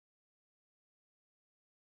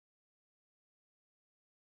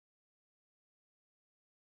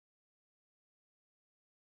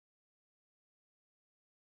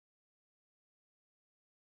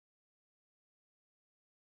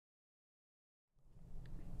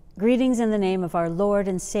Greetings in the name of our Lord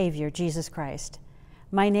and Savior, Jesus Christ.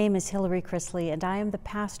 My name is Hillary Chrisley, and I am the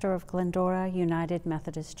pastor of Glendora United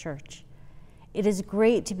Methodist Church. It is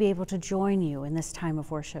great to be able to join you in this time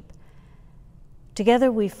of worship.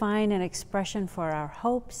 Together we find an expression for our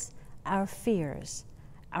hopes, our fears,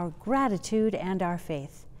 our gratitude, and our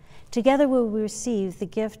faith. Together we will receive the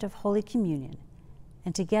gift of Holy Communion,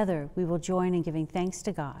 and together we will join in giving thanks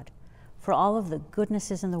to God for all of the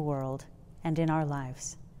goodnesses in the world and in our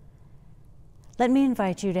lives. Let me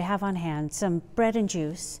invite you to have on hand some bread and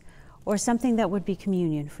juice or something that would be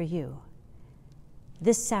communion for you.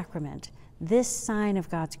 This sacrament, this sign of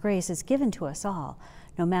God's grace, is given to us all,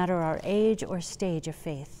 no matter our age or stage of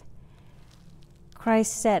faith.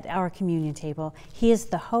 Christ set our communion table. He is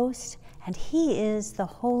the host, and He is the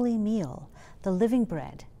holy meal, the living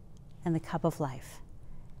bread, and the cup of life.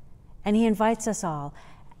 And He invites us all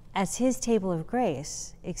as His table of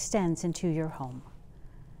grace extends into your home.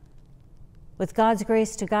 With God's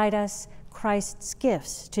grace to guide us, Christ's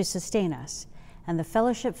gifts to sustain us, and the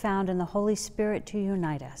fellowship found in the Holy Spirit to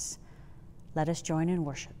unite us, let us join in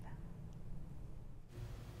worship.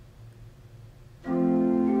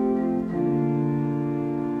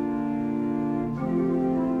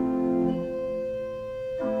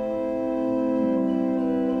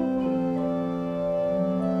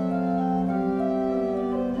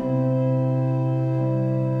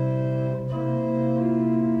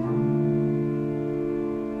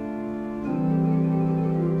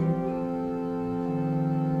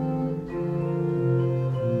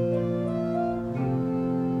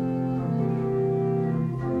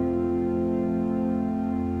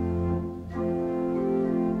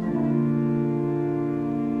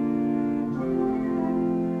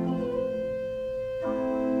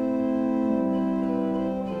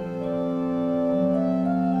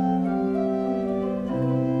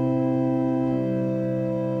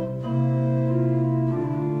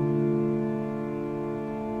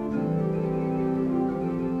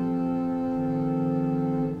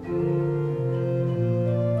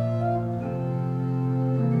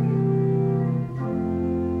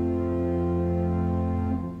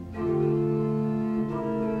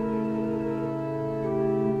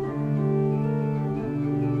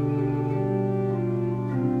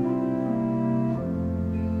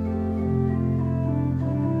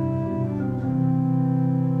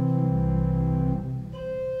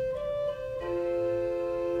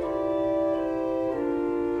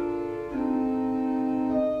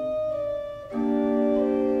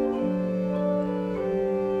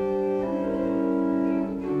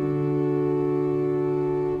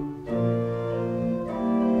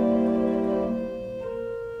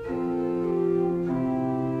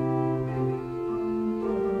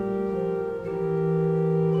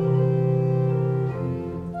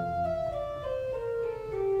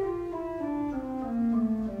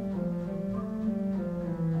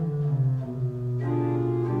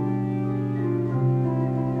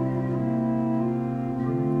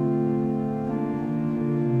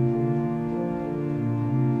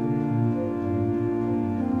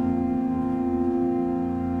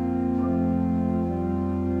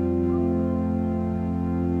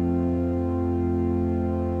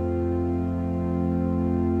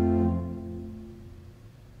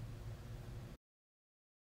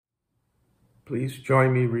 Please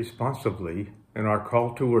join me responsively in our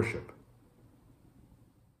call to worship.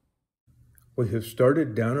 We have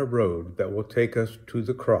started down a road that will take us to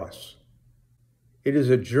the cross. It is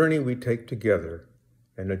a journey we take together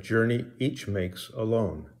and a journey each makes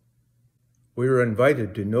alone. We are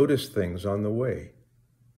invited to notice things on the way,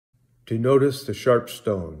 to notice the sharp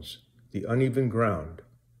stones, the uneven ground,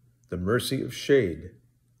 the mercy of shade,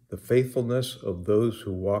 the faithfulness of those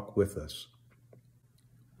who walk with us.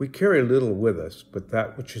 We carry little with us but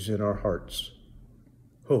that which is in our hearts: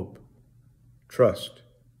 hope, trust,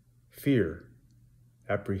 fear,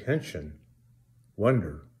 apprehension,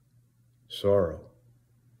 wonder, sorrow.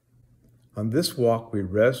 On this walk we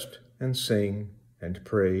rest and sing and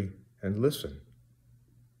pray and listen.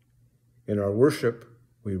 In our worship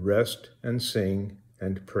we rest and sing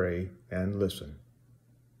and pray and listen.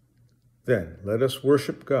 Then let us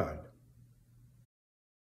worship God.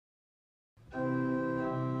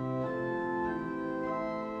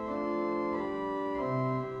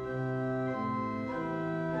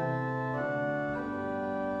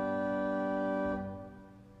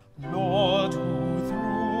 Lord, who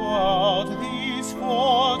throughout these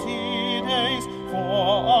 40 days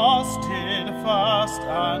for us did fast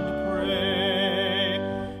and pray,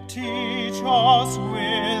 teach us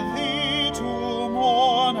with thee to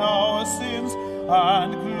mourn our sins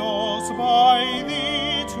and close by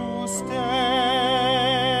thee to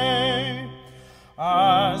stay.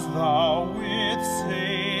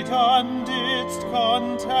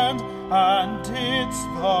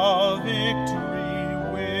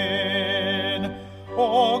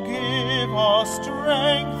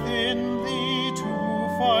 strength in thee to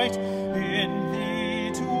fight, in thee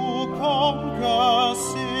to conquer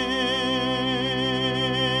sin.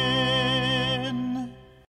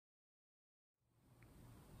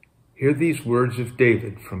 Hear these words of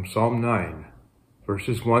David from Psalm 9,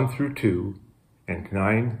 verses 1 through 2 and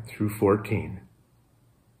 9 through 14.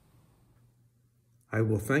 I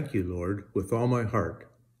will thank you, Lord, with all my heart.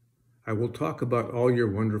 I will talk about all your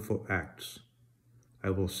wonderful acts. I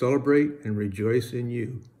will celebrate and rejoice in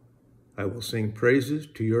you. I will sing praises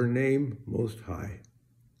to your name most high.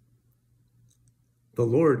 The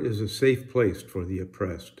Lord is a safe place for the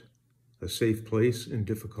oppressed, a safe place in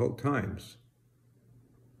difficult times.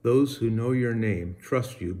 Those who know your name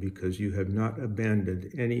trust you because you have not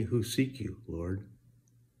abandoned any who seek you, Lord.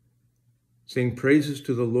 Sing praises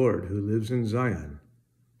to the Lord who lives in Zion.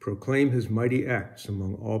 Proclaim his mighty acts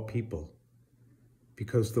among all people.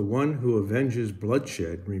 Because the one who avenges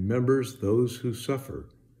bloodshed remembers those who suffer.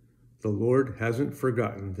 The Lord hasn't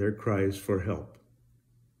forgotten their cries for help.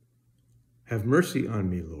 Have mercy on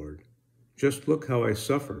me, Lord. Just look how I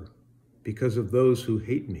suffer because of those who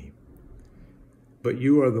hate me. But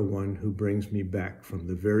you are the one who brings me back from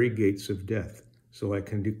the very gates of death, so I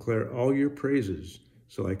can declare all your praises,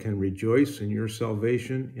 so I can rejoice in your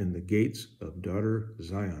salvation in the gates of daughter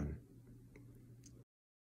Zion.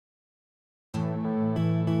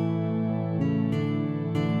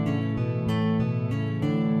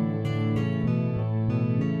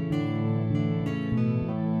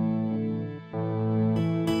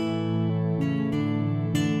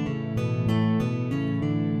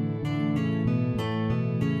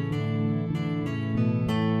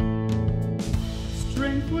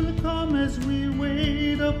 As we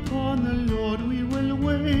wait upon the Lord, we will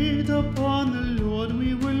wait upon the Lord,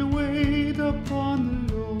 we will wait upon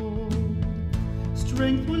the Lord.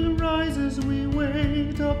 Strength will rise as we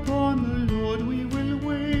wait upon the Lord, we will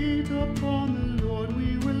wait upon the Lord,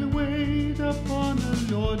 we will wait upon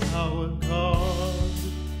the Lord our God.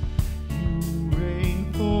 You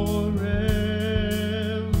reign forever,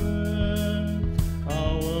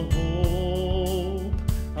 our hope,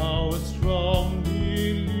 our strong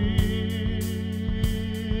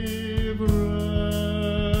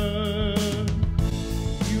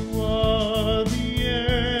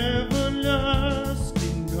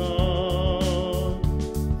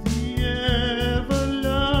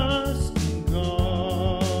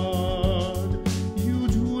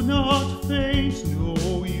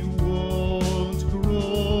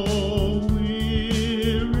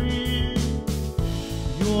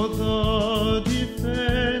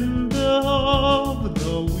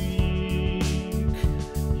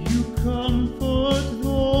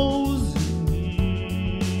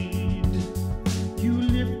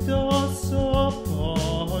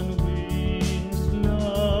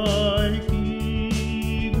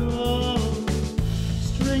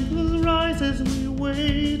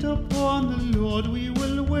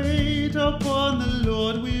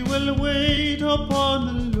upon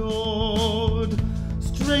the Lord.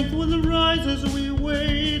 Strength will rise as we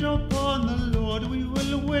wait upon the Lord. We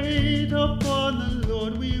will wait upon the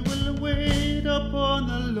Lord. We will wait upon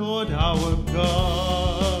the Lord our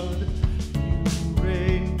God. You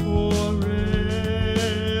reign forever,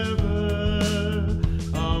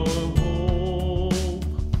 our hope,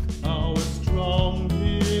 our strong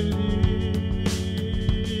deliverer.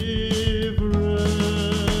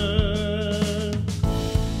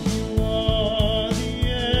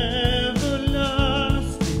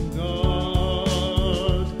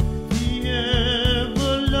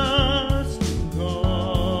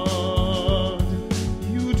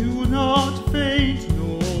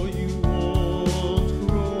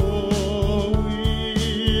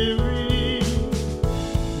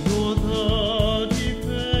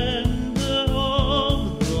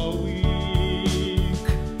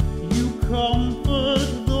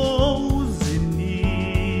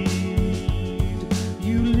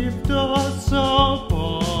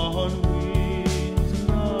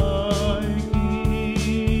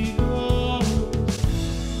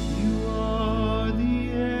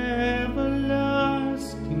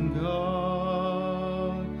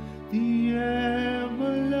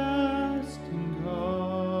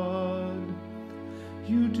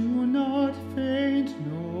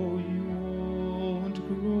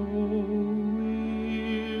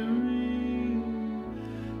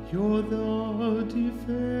 You're the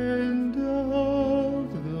defender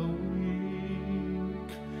of the weak.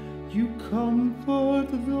 You comfort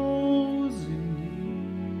those in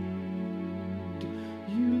need.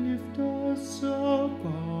 You lift us up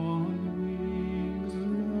on wings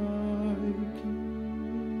like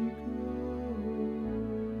eagles.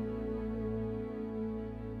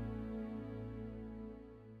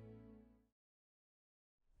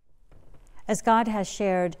 As God has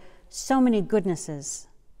shared so many goodnesses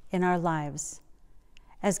in our lives,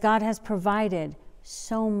 as God has provided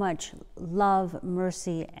so much love,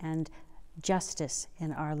 mercy, and justice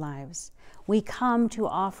in our lives, we come to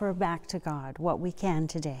offer back to God what we can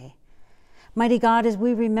today. Mighty God, as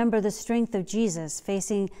we remember the strength of Jesus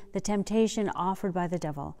facing the temptation offered by the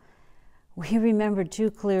devil, we remember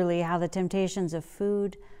too clearly how the temptations of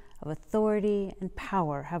food, of authority, and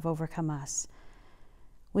power have overcome us.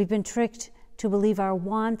 We've been tricked to believe our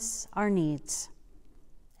wants are needs,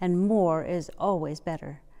 and more is always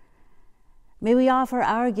better. May we offer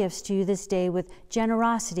our gifts to you this day with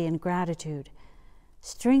generosity and gratitude.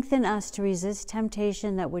 Strengthen us to resist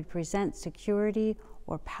temptation that would present security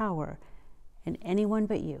or power in anyone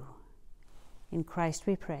but you. In Christ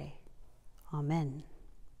we pray. Amen.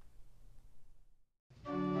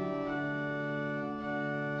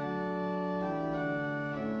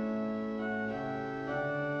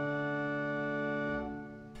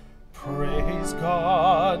 Praise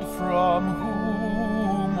God, from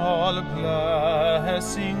whom all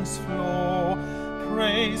blessings flow.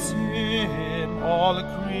 Praise Him, all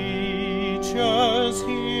creatures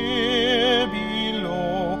here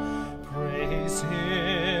below. Praise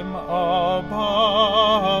Him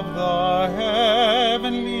above the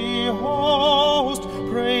heavenly host.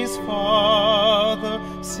 Praise Father,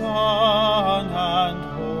 Son, and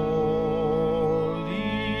Holy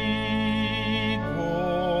Ghost.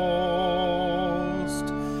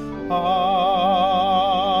 Amen.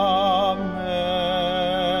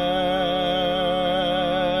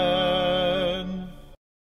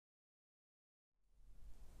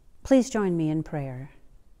 Please join me in prayer.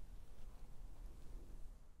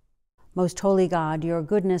 Most holy God, your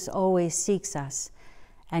goodness always seeks us,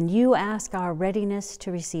 and you ask our readiness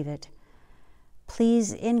to receive it.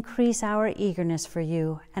 Please increase our eagerness for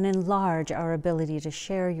you and enlarge our ability to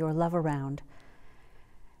share your love around.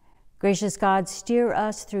 Gracious God, steer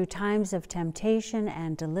us through times of temptation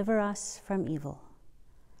and deliver us from evil.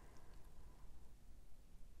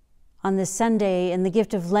 On this Sunday, in the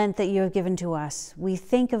gift of Lent that you have given to us, we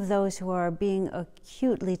think of those who are being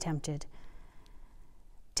acutely tempted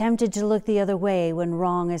to look the other way when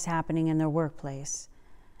wrong is happening in their workplace,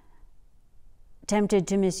 tempted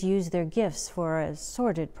to misuse their gifts for a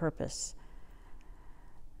sordid purpose,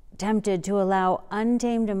 tempted to allow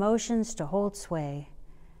untamed emotions to hold sway,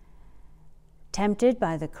 tempted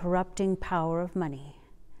by the corrupting power of money,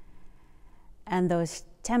 and those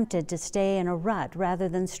tempted to stay in a rut rather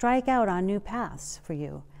than strike out on new paths for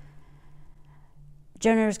you.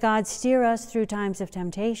 Generous God, steer us through times of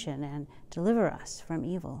temptation and deliver us from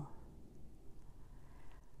evil.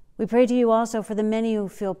 We pray to you also for the many who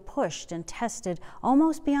feel pushed and tested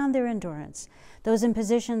almost beyond their endurance, those in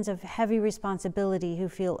positions of heavy responsibility who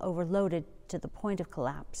feel overloaded to the point of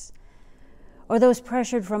collapse, or those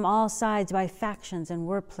pressured from all sides by factions in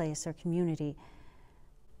workplace or community,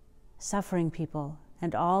 suffering people,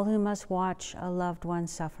 and all who must watch a loved one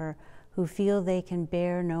suffer, who feel they can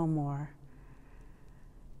bear no more.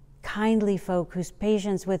 Kindly folk whose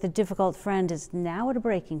patience with a difficult friend is now at a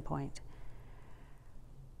breaking point.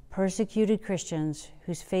 Persecuted Christians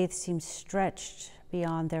whose faith seems stretched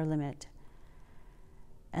beyond their limit.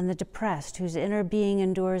 And the depressed whose inner being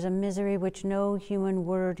endures a misery which no human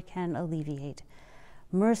word can alleviate.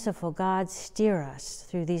 Merciful God, steer us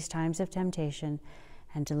through these times of temptation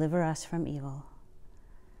and deliver us from evil.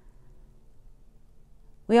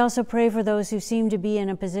 We also pray for those who seem to be in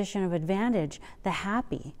a position of advantage, the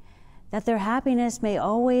happy, that their happiness may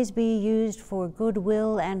always be used for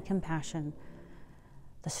goodwill and compassion.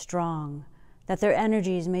 The strong, that their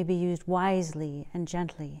energies may be used wisely and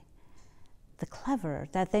gently. The clever,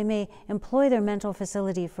 that they may employ their mental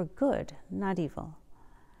facility for good, not evil.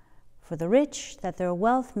 For the rich, that their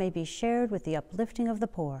wealth may be shared with the uplifting of the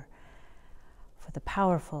poor. For the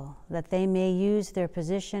powerful, that they may use their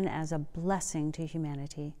position as a blessing to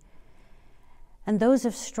humanity. And those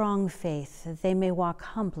of strong faith, that they may walk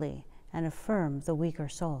humbly and affirm the weaker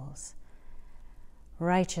souls.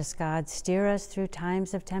 Righteous God, steer us through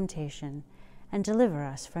times of temptation and deliver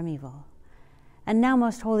us from evil. And now,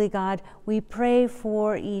 most holy God, we pray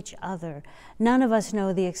for each other. None of us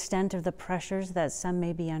know the extent of the pressures that some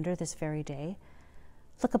may be under this very day.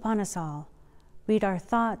 Look upon us all. Read our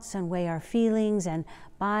thoughts and weigh our feelings, and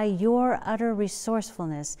by your utter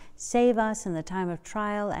resourcefulness, save us in the time of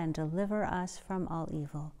trial and deliver us from all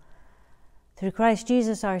evil. Through Christ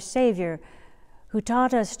Jesus, our Savior, who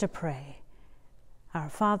taught us to pray, Our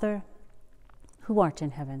Father, who art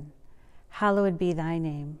in heaven, hallowed be thy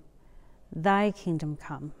name. Thy kingdom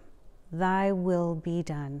come, thy will be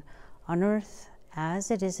done, on earth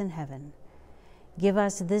as it is in heaven. Give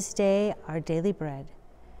us this day our daily bread,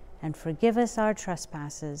 and forgive us our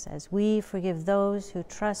trespasses, as we forgive those who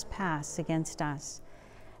trespass against us.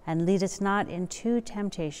 And lead us not into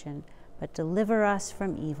temptation, but deliver us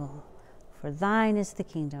from evil. For thine is the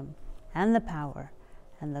kingdom, and the power,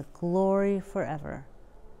 and the glory forever.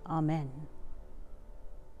 Amen.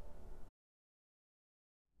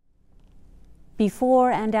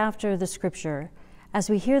 Before and after the scripture, as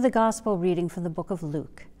we hear the gospel reading from the book of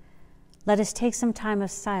Luke, let us take some time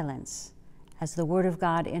of silence as the word of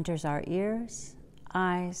God enters our ears,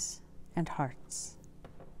 eyes, and hearts.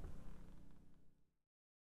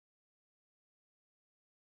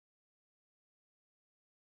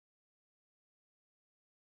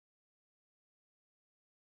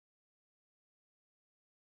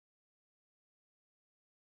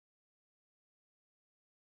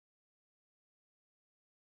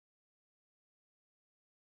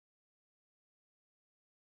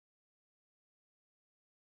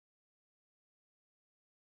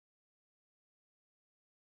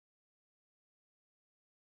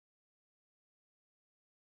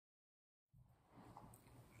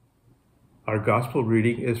 Our gospel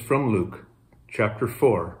reading is from Luke, chapter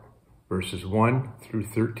 4, verses 1 through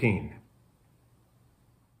 13.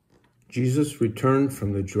 Jesus returned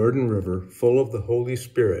from the Jordan River full of the Holy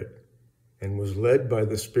Spirit and was led by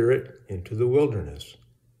the Spirit into the wilderness.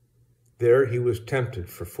 There he was tempted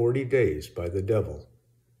for 40 days by the devil.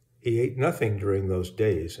 He ate nothing during those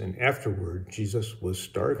days, and afterward Jesus was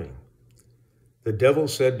starving. The devil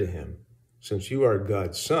said to him, "Since you are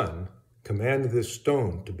God's son, command this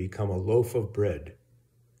stone to become a loaf of bread."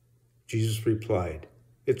 Jesus replied,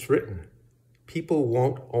 "It's written, people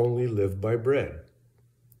won't only live by bread."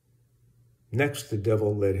 Next, the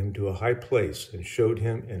devil led him to a high place and showed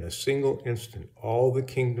him in a single instant all the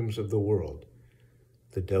kingdoms of the world.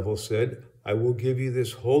 The devil said, "I will give you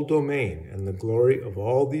this whole domain and the glory of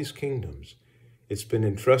all these kingdoms. It's been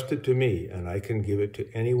entrusted to me, and I can give it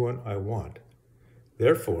to anyone I want.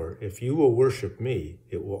 Therefore, if you will worship me,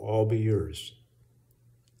 it will all be yours."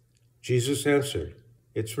 Jesus answered,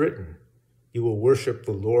 "It's written, you will worship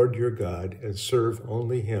the Lord your God and serve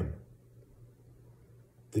only him."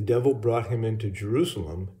 The devil brought him into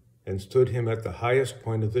Jerusalem and stood him at the highest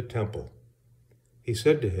point of the temple. He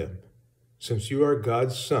said to him, "Since you are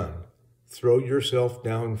God's son, throw yourself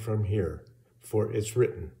down from here, for it's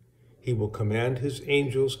written, he will command his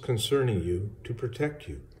angels concerning you to protect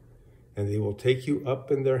you, and they will take you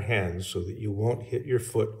up in their hands so that you won't hit your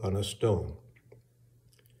foot on a stone."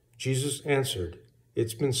 Jesus answered,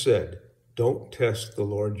 "It's been said, don't test the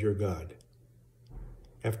Lord your God."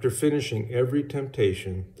 After finishing every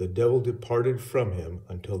temptation, the devil departed from him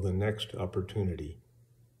until the next opportunity.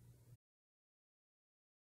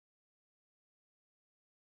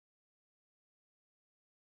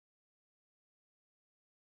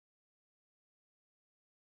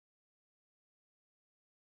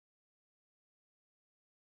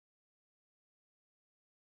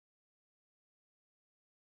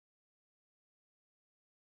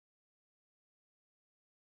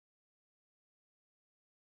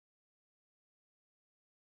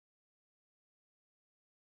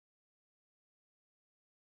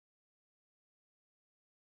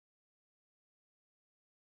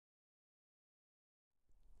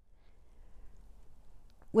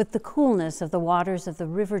 With the coolness of the waters of the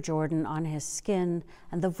River Jordan on his skin,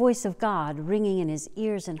 and the voice of God ringing in his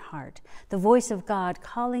ears and heart, the voice of God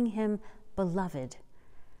calling him beloved,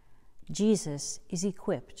 Jesus is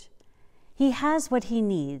equipped. He has what he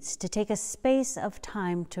needs to take a space of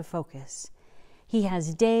time to focus. He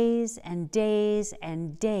has days and days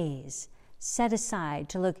and days set aside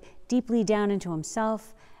to look deeply down into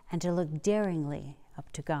himself and to look daringly up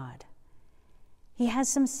to God. He has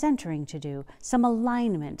some centering to do, some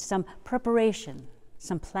alignment, some preparation,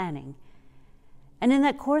 some planning. And in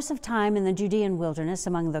that course of time in the Judean wilderness,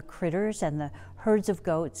 among the critters and the herds of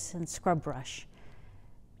goats and scrub brush,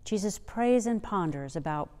 Jesus prays and ponders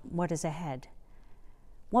about what is ahead.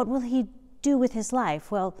 What will he do with his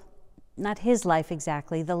life? Well, not his life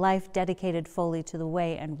exactly, the life dedicated fully to the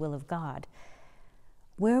way and will of God.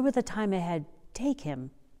 Where will the time ahead take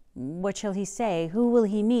him? What shall he say? Who will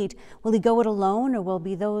he meet? Will he go it alone, or will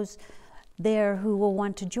be those there who will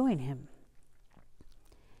want to join him?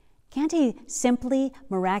 Can't he simply,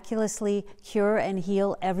 miraculously cure and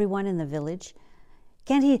heal everyone in the village?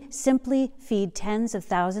 Can't he simply feed tens of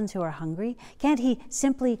thousands who are hungry? Can't he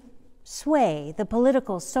simply sway the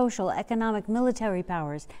political, social, economic, military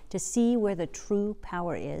powers to see where the true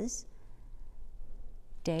power is?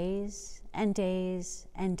 Days and days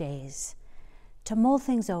and days to mull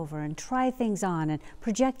things over and try things on and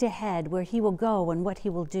project ahead where he will go and what he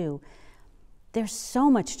will do. There's so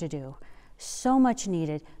much to do, so much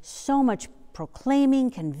needed, so much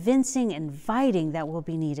proclaiming, convincing, inviting that will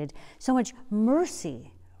be needed, so much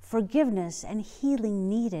mercy, forgiveness, and healing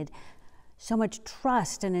needed, so much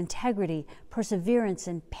trust and integrity, perseverance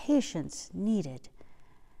and patience needed,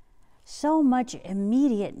 so much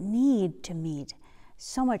immediate need to meet,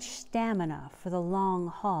 so much stamina for the long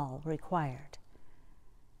haul required.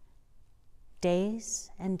 Days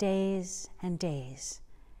and days and days.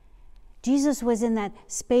 Jesus was in that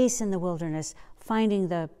space in the wilderness, finding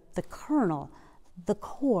the kernel, the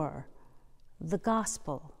core, the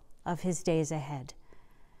gospel of his days ahead,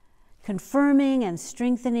 confirming and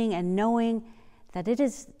strengthening and knowing that it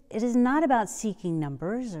is not about seeking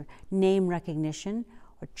numbers or name recognition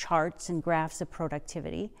or charts and graphs of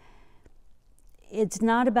productivity. It's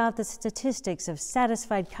not about the statistics of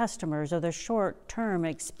satisfied customers or the short-term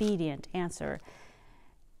expedient answer.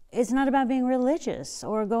 It's not about being religious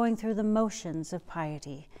or going through the motions of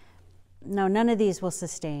piety. No, none of these will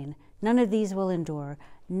sustain. None of these will endure.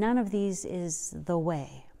 None of these is the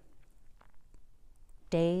way.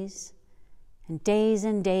 Days and days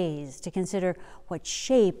and days to consider what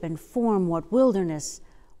shape and form, what wilderness,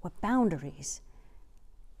 what boundaries.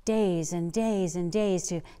 Days and days and days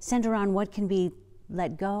to center on what can be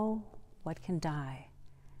let go, what can die,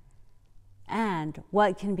 and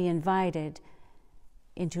what can be invited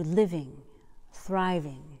into living,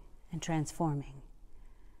 thriving, and transforming.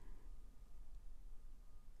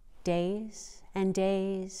 Days and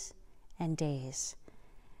days and days.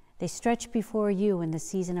 They stretch before you in the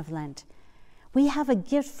season of Lent. We have a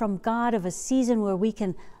gift from God of a season where we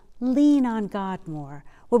can lean on God more,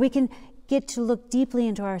 where we can get to look deeply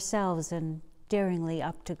into ourselves and daringly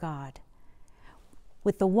up to God.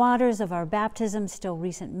 With the waters of our baptism still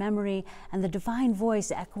recent memory and the divine voice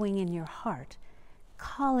echoing in your heart,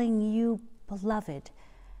 calling you beloved,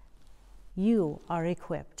 you are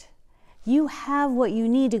equipped. You have what you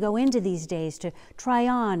need to go into these days to try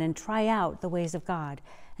on and try out the ways of God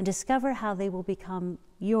and discover how they will become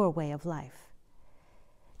your way of life.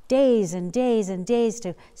 Days and days and days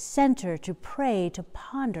to center, to pray, to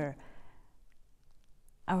ponder.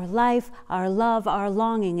 Our life, our love, our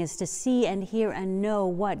longing is to see and hear and know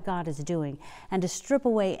what God is doing and to strip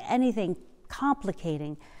away anything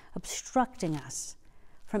complicating, obstructing us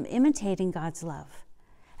from imitating God's love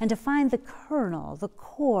and to find the kernel, the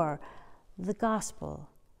core, the gospel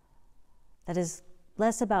that is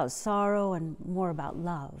less about sorrow and more about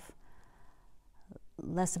love,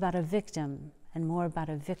 less about a victim and more about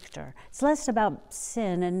a victor. It's less about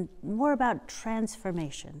sin and more about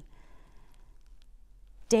transformation.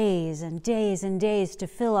 Days and days and days to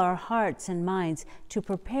fill our hearts and minds, to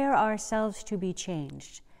prepare ourselves to be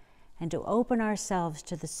changed, and to open ourselves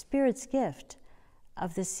to the Spirit's gift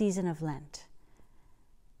of the season of Lent.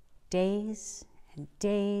 Days and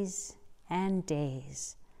days and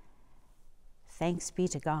days. Thanks be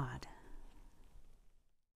to God.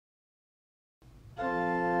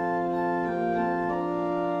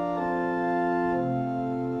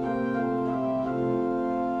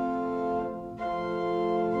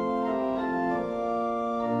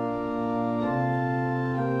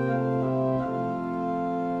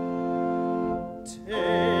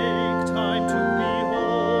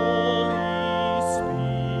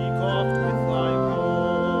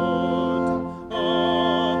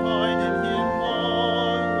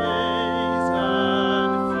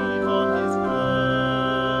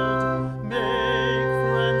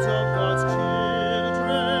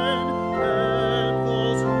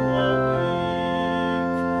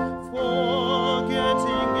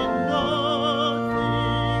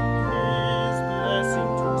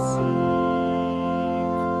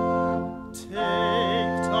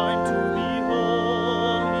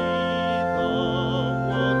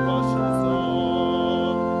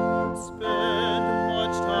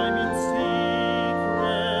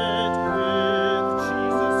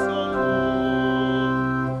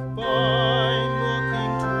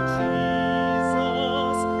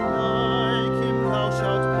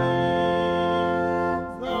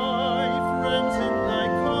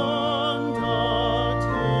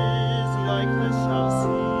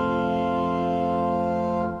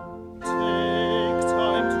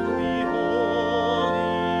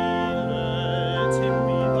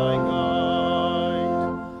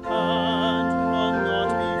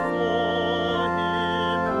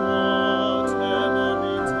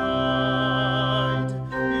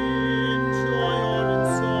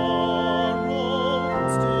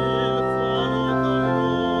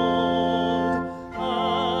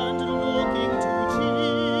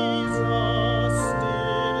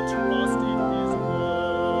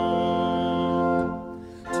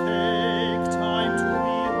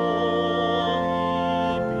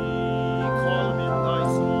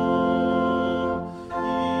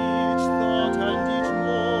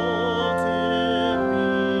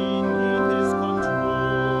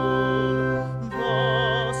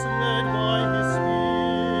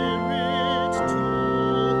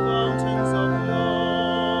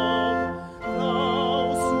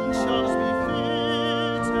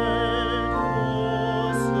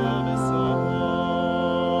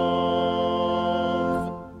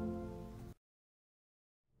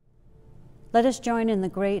 Let us join in the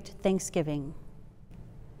great thanksgiving.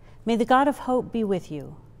 May the God of hope be with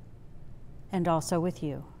you, and also with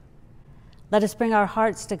you. Let us bring our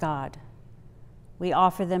hearts to God. We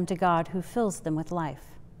offer them to God who fills them with life.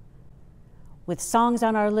 With songs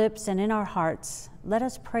on our lips and in our hearts, let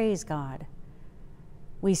us praise God.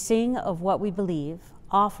 We sing of what we believe,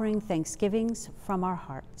 offering thanksgivings from our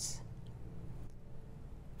hearts.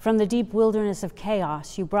 From the deep wilderness of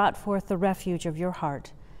chaos, you brought forth the refuge of your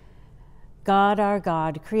heart. God, our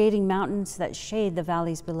God, creating mountains that shade the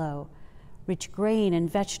valleys below, rich grain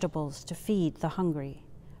and vegetables to feed the hungry,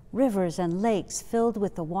 rivers and lakes filled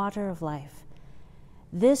with the water of life.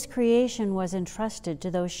 This creation was entrusted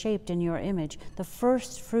to those shaped in your image, the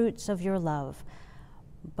first fruits of your love.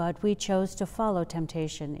 But we chose to follow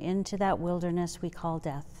temptation into that wilderness we call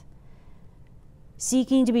death.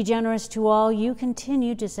 Seeking to be generous to all, you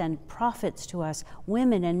continued to send prophets to us,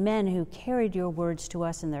 women and men who carried your words to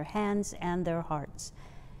us in their hands and their hearts.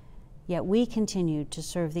 Yet we continued to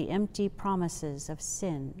serve the empty promises of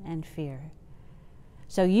sin and fear.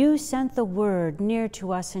 So you sent the word near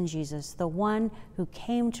to us in Jesus, the one who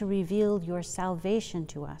came to reveal your salvation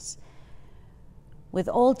to us. With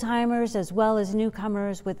old-timers as well as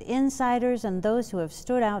newcomers, with insiders and those who have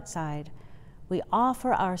stood outside, we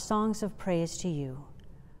offer our songs of praise to you.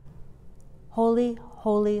 Holy,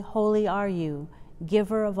 holy, holy are you,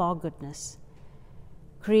 giver of all goodness.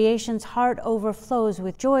 Creation's heart overflows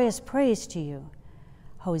with joyous praise to you.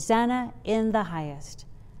 Hosanna in the highest.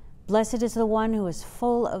 Blessed is the one who is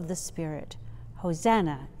full of the Spirit.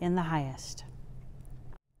 Hosanna in the highest.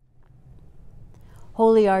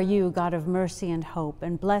 Holy are you, God of mercy and hope,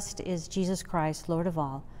 and blessed is Jesus Christ, Lord of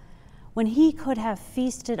all. When he could have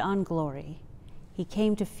feasted on glory, he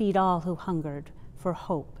came to feed all who hungered for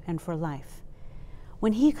hope and for life.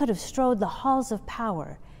 When he could have strode the halls of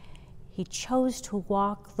power, he chose to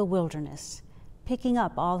walk the wilderness, picking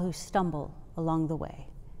up all who stumble along the way.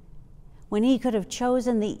 When he could have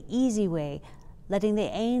chosen the easy way, letting the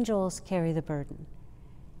angels carry the burden,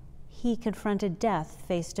 he confronted death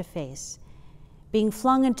face to face, being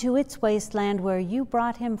flung into its wasteland where you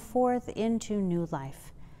brought him forth into new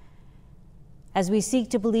life. As we seek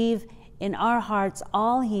to believe in our hearts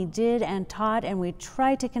all he did and taught, and we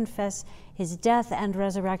try to confess his death and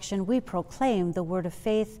resurrection, we proclaim the word of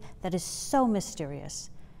faith that is so mysterious.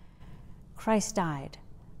 Christ died,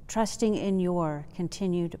 trusting in your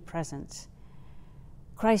continued presence.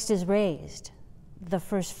 Christ is raised, the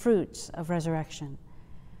first fruits of resurrection.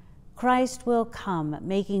 Christ will come,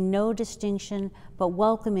 making no distinction, but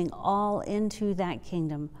welcoming all into that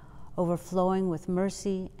kingdom, overflowing with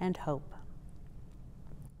mercy and hope.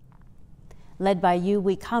 Led by you,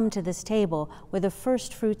 we come to this table where the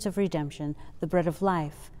first fruits of redemption, the bread of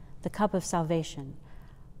life, the cup of salvation,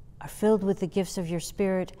 are filled with the gifts of your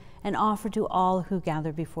Spirit and offered to all who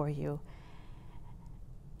gather before you.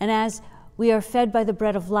 And as we are fed by the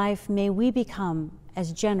bread of life, may we become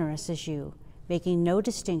as generous as you, making no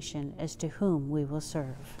distinction as to whom we will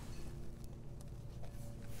serve.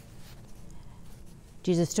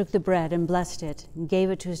 Jesus took the bread and blessed it and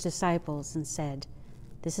gave it to his disciples and said,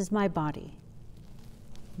 "This is my body,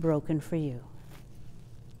 broken for you."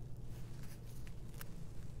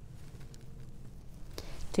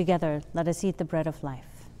 Together, let us eat the bread of life.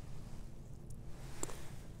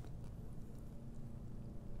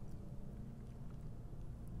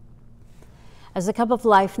 As the cup of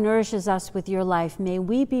life nourishes us with your life, may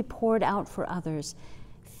we be poured out for others,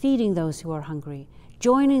 feeding those who are hungry,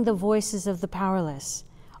 joining the voices of the powerless,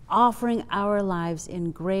 offering our lives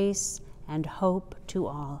in grace and hope to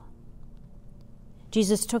all.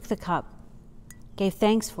 Jesus took the cup, gave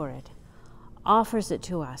thanks for it, offers it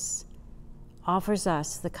to us, offers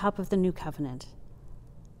us the cup of the new covenant,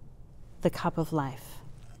 the cup of life.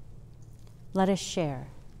 Let us share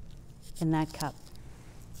in that cup.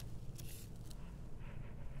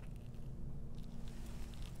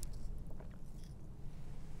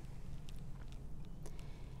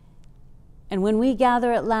 And when we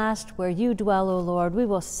gather at last where you dwell, O Lord, we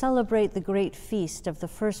will celebrate the great feast of the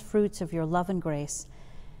first fruits of your love and grace,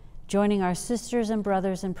 joining our sisters and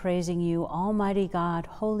brothers in praising you, Almighty God,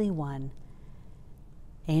 Holy One.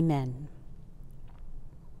 Amen.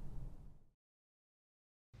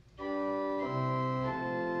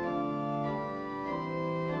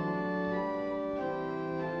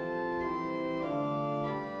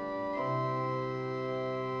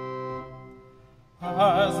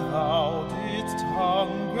 As thou didst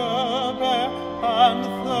hunger bear and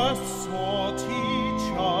thirst sore, teach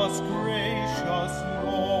us, gracious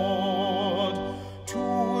Lord,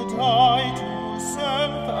 to die to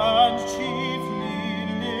self and chiefly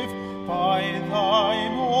live by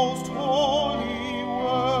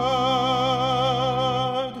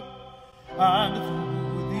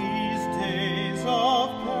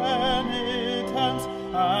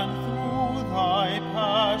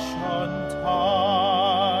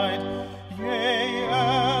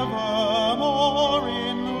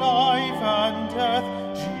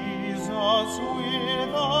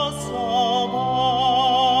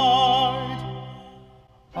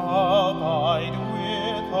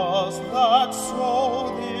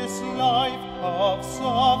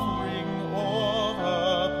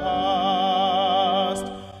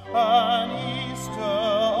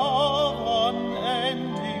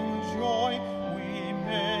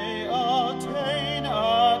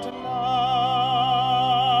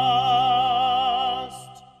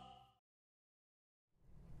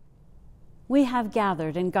we have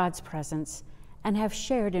gathered in God's presence and have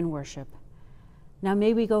shared in worship. Now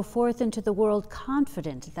may we go forth into the world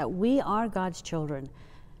confident that we are God's children.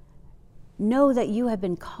 Know that you have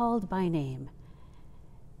been called by name.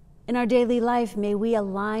 In our daily life, may we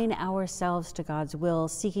align ourselves to God's will,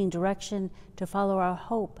 seeking direction to follow our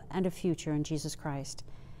hope and a future in Jesus Christ.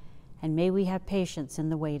 And may we have patience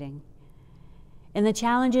in the waiting. In the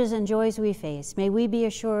challenges and joys we face, may we be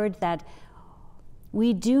assured that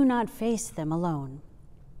we do not face them alone.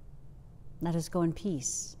 Let us go in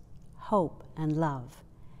peace, hope, and love.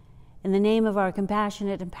 In the name of our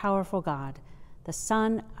compassionate and powerful God, the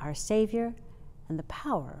Son, our Savior, and the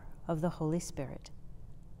power of the Holy Spirit.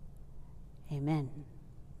 Amen.